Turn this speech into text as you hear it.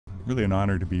really an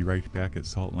honor to be right back at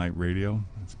Salt and Light Radio.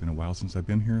 It's been a while since I've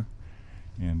been here,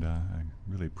 and I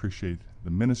really appreciate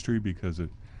the ministry because it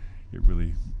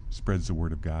really spreads the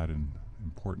Word of God and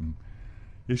important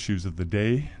issues of the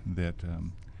day that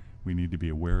we need to be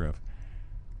aware of.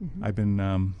 Mm-hmm. I've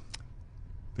been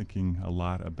thinking a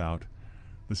lot about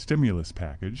the stimulus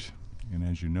package, and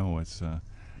as you know, it's a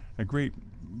great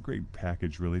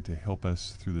package really to help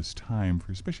us through this time,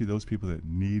 for especially those people that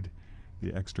need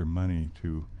the extra money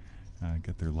to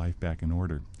get their life back in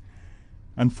order.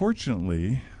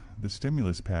 Unfortunately, the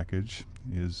stimulus package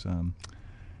is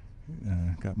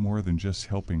got more than just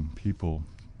helping people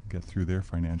get through their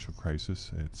financial crisis.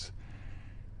 It's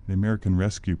the American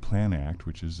Rescue Plan Act,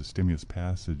 which is the stimulus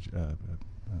package,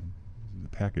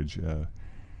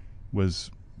 was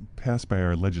passed by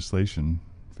our legislation,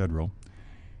 federal,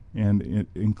 and it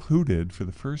included, for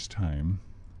the first time,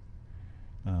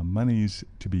 monies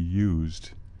to be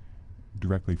used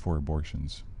directly for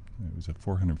abortions. It was a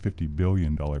 $450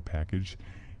 billion package,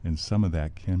 and some of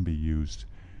that can be used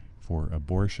for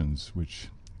abortions, which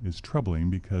is troubling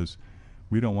because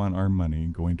we don't want our money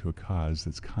going to a cause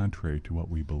that's contrary to what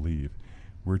we believe.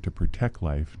 We're to protect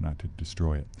life, not to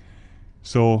destroy it.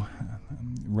 So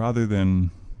rather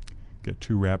than get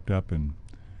too wrapped up in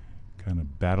kind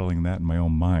of battling that in my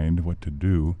own mind, what to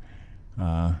do,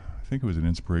 I think it was an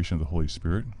inspiration of the Holy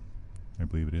Spirit, I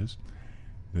believe it is,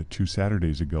 that 2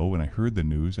 Saturdays ago when I heard the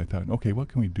news, I thought, okay, what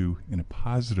can we do in a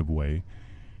positive way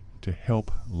to help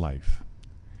life?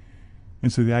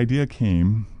 And so the idea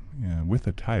came with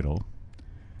a title,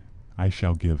 I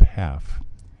Shall Give Half.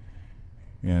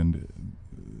 And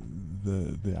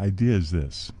the idea is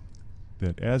this,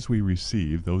 that as we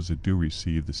receive, those that do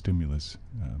receive the stimulus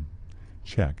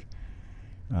check,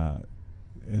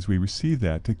 as we receive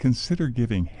that, to consider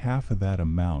giving half of that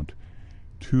amount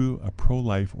to a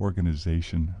pro-life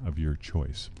organization of your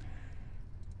choice.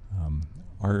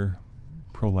 Our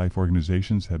pro-life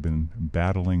organizations have been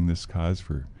battling this cause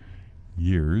for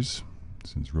years,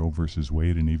 since Roe versus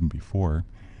Wade and even before.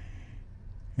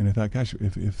 And I thought, gosh,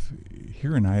 if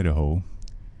here in Idaho,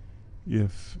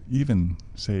 if even,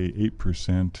 say,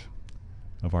 8%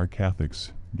 of our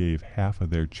Catholics gave half of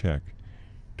their check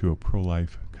to a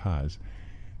pro-life cause,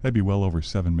 that'd be well over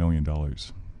 $7 million.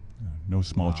 No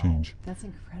small change. That's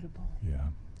incredible.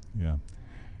 Yeah.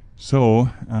 So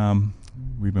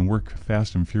we've been working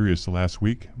fast and furious the last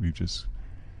week. We've just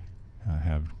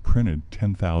have printed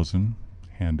 10,000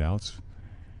 handouts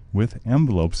with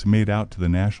envelopes made out to the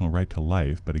National Right to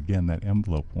Life. But again, that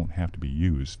envelope won't have to be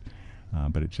used.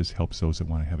 But it just helps those that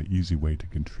want to have an easy way to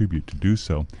contribute to do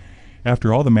so.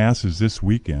 After all the masses this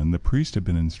weekend, the priests have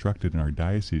been instructed in our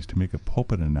diocese to make a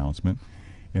pulpit announcement,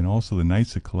 and also the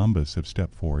Knights of Columbus have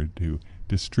stepped forward to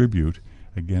distribute,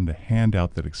 again, the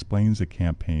handout that explains the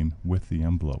campaign with the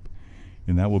envelope.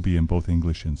 And that will be in both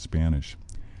English and Spanish.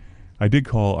 I did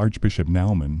call Archbishop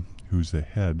Naumann, who's the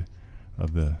head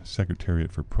of the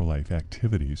Secretariat for Pro-Life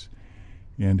Activities,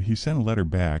 and he sent a letter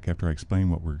back after I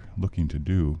explained what we're looking to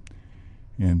do.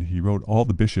 And he wrote all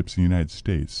the bishops in the United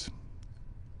States,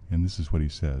 and this is what he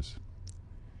says.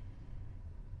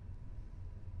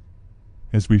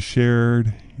 As we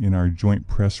shared in our joint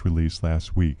press release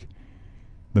last week,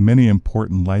 the many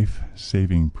important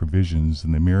life-saving provisions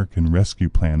in the American Rescue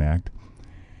Plan Act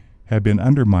have been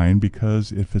undermined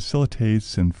because it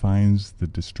facilitates and funds the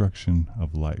destruction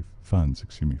of life, funds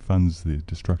the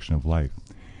destruction of life,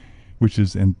 which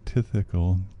is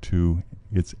antithetical to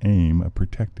its aim of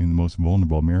protecting the most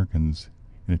vulnerable Americans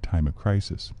in a time of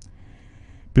crisis.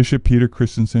 Bishop Peter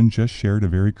Christensen just shared a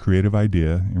very creative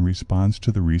idea in response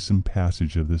to the recent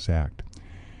passage of this act,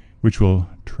 which will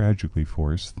tragically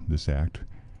force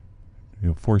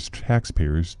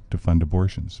taxpayers to fund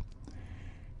abortions.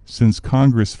 Since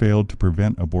Congress failed to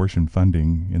prevent abortion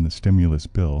funding in the stimulus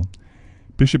bill,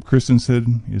 Bishop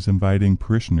Christensen is inviting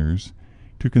parishioners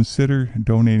to consider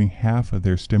donating half of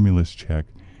their stimulus check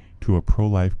to a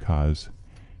pro-life cause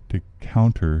to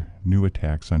counter new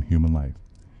attacks on human life.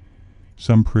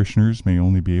 Some parishioners may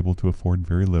only be able to afford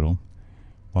very little,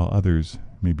 while others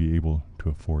may be able to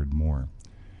afford more.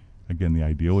 Again, the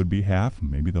ideal would be half,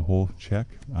 maybe the whole check.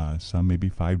 Some maybe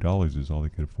 $5 is all they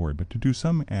could afford. But to do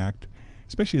some act,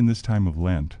 especially in this time of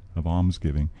Lent, of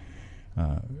almsgiving,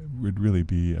 would really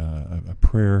be a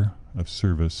prayer of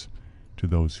service to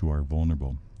those who are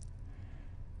vulnerable.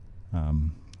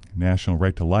 National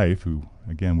Right to Life, who,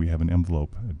 again, we have an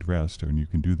envelope addressed, and you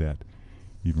can do that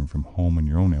even from home in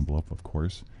your own envelope, of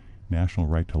course. National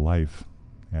Right to Life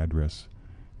address,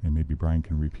 and maybe Brian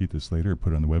can repeat this later or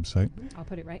put it on the website. I'll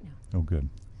put it right now. Oh, good.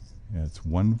 Yeah, it's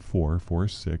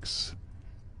 1446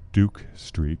 Duke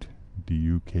Street,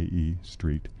 D-U-K-E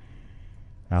Street,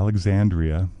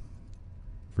 Alexandria,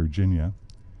 Virginia,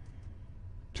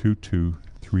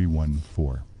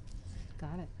 22314.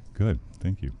 Got it. Good,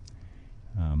 thank you.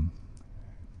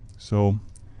 So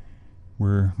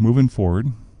we're moving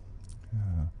forward.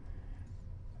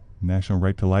 National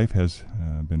Right to Life has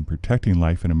been protecting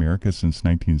life in America since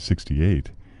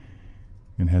 1968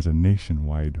 and has a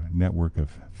nationwide network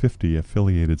of 50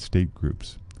 affiliated state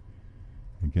groups.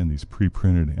 Again, these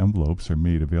pre-printed envelopes are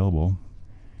made available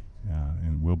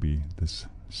and will be this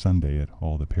Sunday at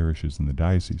all the parishes in the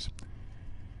diocese.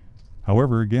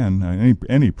 However, again,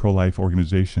 any pro-life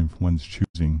organization of one's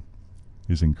choosing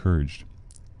is encouraged.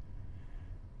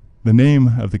 The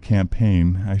name of the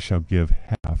campaign, I Shall Give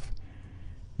Half,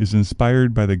 is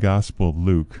inspired by the Gospel of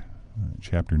Luke,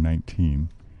 chapter 19,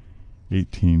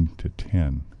 18 to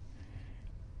 10.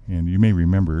 And you may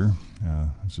remember,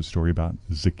 it's a story about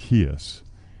Zacchaeus.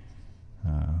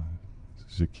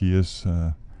 Zacchaeus,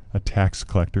 a tax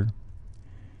collector,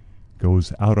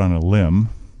 goes out on a limb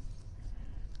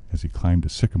as he climbed a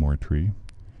sycamore tree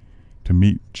to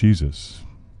meet Jesus.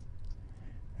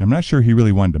 And I'm not sure he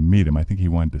really wanted to meet him. I think he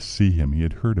wanted to see him. He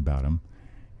had heard about him,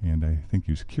 and I think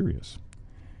he was curious.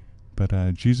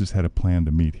 But Jesus had a plan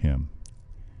to meet him.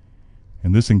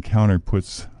 And this encounter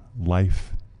puts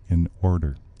life in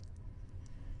order.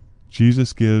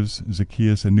 Jesus gives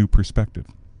Zacchaeus a new perspective,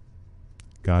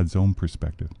 God's own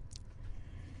perspective.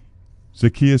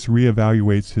 Zacchaeus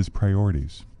reevaluates his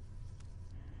priorities.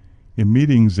 In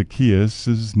meeting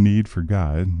Zacchaeus' need for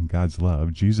God, God's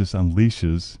love, Jesus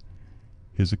unleashes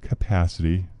his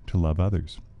capacity to love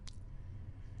others.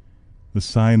 The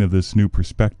sign of this new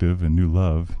perspective and new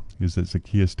love is that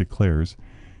Zacchaeus declares,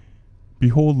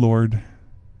 "Behold, Lord,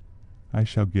 I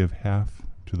shall give half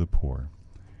to the poor.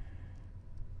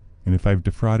 And if I've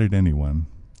defrauded anyone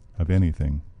of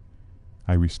anything,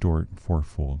 I restore it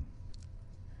fourfold."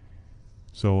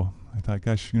 So I thought,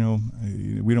 gosh, we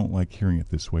don't like hearing it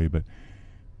this way, but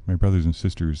my brothers and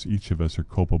sisters, each of us are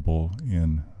culpable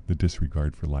in the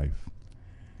disregard for life.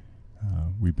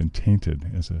 We've been tainted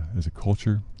as a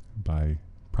culture by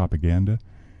propaganda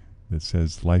that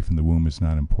says life in the womb is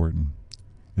not important.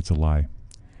 It's a lie.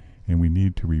 And we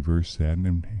need to reverse that.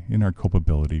 And in our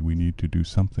culpability, we need to do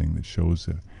something that shows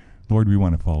that, Lord, we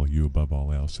want to follow you above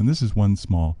all else. And this is one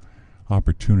small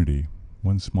opportunity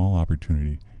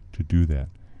to do that.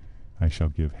 I shall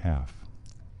give half.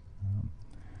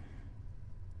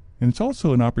 And it's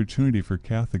also an opportunity for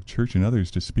Catholic Church and others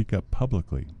to speak up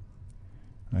publicly.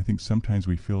 I think sometimes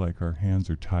we feel like our hands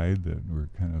are tied, that we're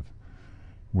kind of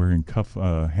wearing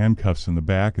handcuffs in the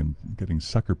back and getting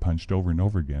sucker punched over and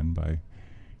over again by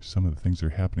some of the things that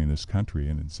are happening in this country,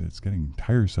 and it's getting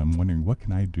tiresome, wondering what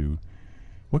can I do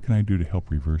to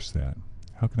help reverse that?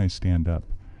 How can I stand up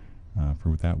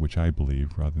for that which I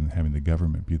believe, rather than having the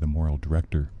government be the moral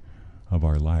director of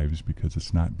our lives, because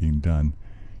it's not being done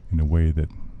in a way that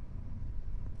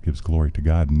gives glory to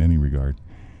God in any regard.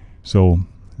 So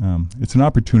it's an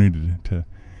opportunity to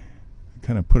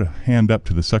kind of put a hand up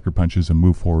to the sucker punches and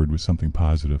move forward with something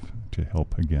positive to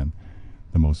help, again,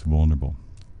 the most vulnerable.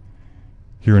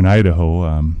 Here in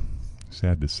Idaho,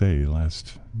 sad to say,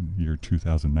 last year,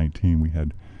 2019, we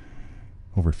had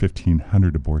over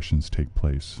 1,500 abortions take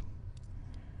place.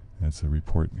 That's a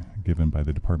report given by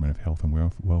the Department of Health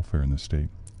and Welfare in the state.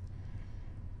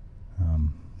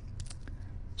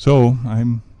 So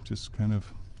I'm just kind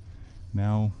of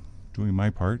now doing my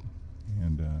part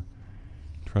and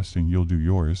trusting you'll do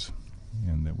yours,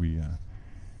 and that we,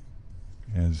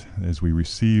 as we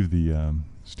receive the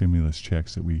stimulus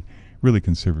checks, that we really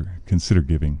consider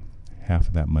giving half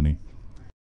of that money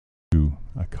to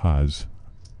a cause,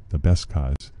 the best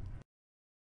cause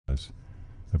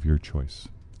of your choice.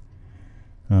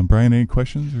 Brian, any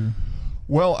questions? Or?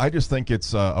 Well, I just think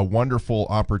it's a wonderful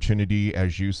opportunity,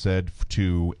 as you said,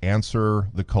 to answer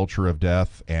the culture of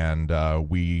death. And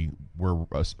we were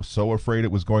so afraid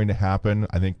it was going to happen.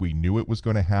 I think we knew it was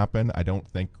going to happen. I don't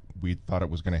think we thought it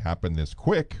was going to happen this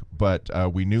quick, but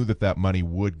we knew that money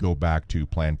would go back to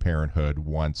Planned Parenthood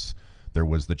once there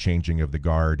was the changing of the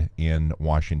guard in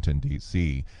Washington,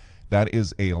 D.C. That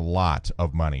is a lot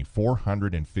of money,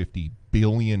 $450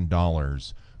 billion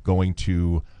going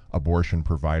to abortion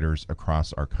providers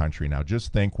across our country. Now,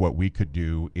 just think what we could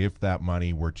do if that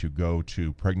money were to go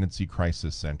to pregnancy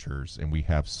crisis centers, and we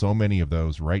have so many of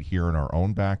those right here in our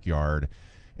own backyard,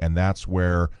 and that's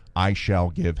where I Shall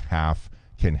Give Half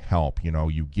can help.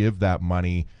 You give that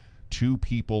money to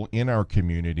people in our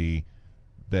community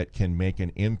that can make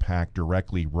an impact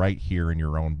directly right here in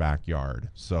your own backyard.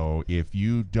 So if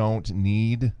you don't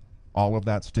need all of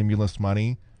that stimulus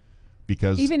money,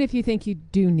 because even if you think you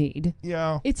do need,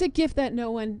 yeah, it's a gift that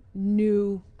no one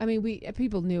knew. I mean,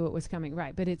 people knew it was coming,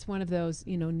 right? But it's one of those,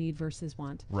 need versus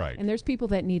want. right. And there's people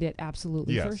that need it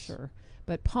absolutely for Yes. sure.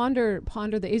 But ponder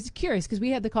it's curious because we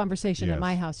had the conversation at Yes.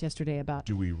 my house yesterday about,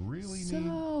 Do we really need?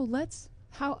 so let's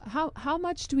how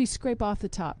much do we scrape off the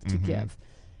top to give?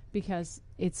 Because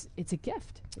it's a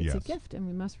gift. It's a Yes. gift, and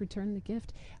we must return the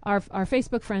gift. Our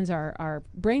Facebook friends are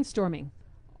brainstorming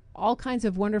all kinds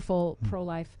of wonderful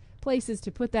pro-life places to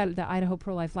put that, the Idaho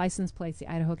pro-life license plates, the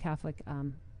Idaho Catholic,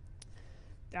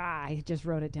 I just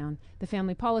wrote it down, the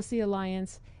Family Policy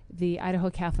Alliance, the Idaho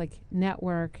Catholic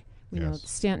Network, Yes.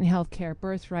 Stanton Healthcare,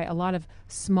 Birthright, a lot of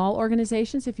small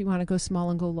organizations. If you want to go small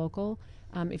and go local,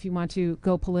 if you want to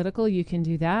go political, you can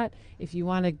do that. If you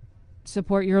want to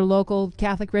support your local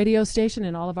Catholic radio station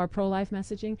and all of our pro-life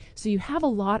messaging. So you have a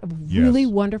lot of really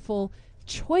Yes. wonderful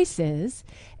choices,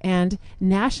 and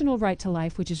National Right to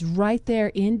Life, which is right there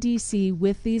in D.C.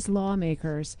 with these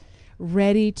lawmakers,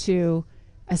 ready to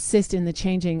assist in the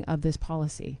changing of this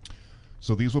policy.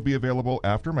 So these will be available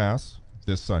after Mass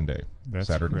this Sunday, That's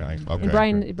Saturday correct. night. Okay. And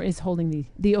Brian is holding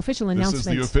the official This announcement.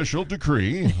 is the official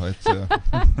decree.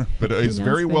 But it's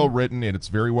very well written and it's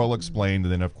very well explained.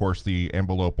 And then, of course, the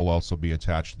envelope will also be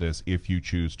attached to this if you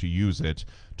choose to use it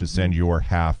to send your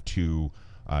half to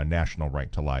National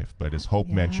Right to Life. But as Hope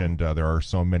mentioned, there are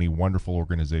so many wonderful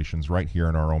organizations right here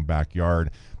in our own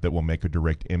backyard that will make a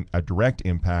direct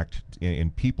impact in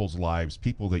people's lives,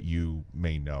 people that you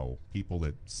may know, people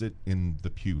that sit in the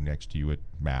pew next to you at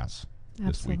Mass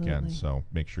this weekend. Absolutely. So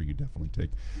make sure you definitely take.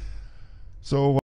 So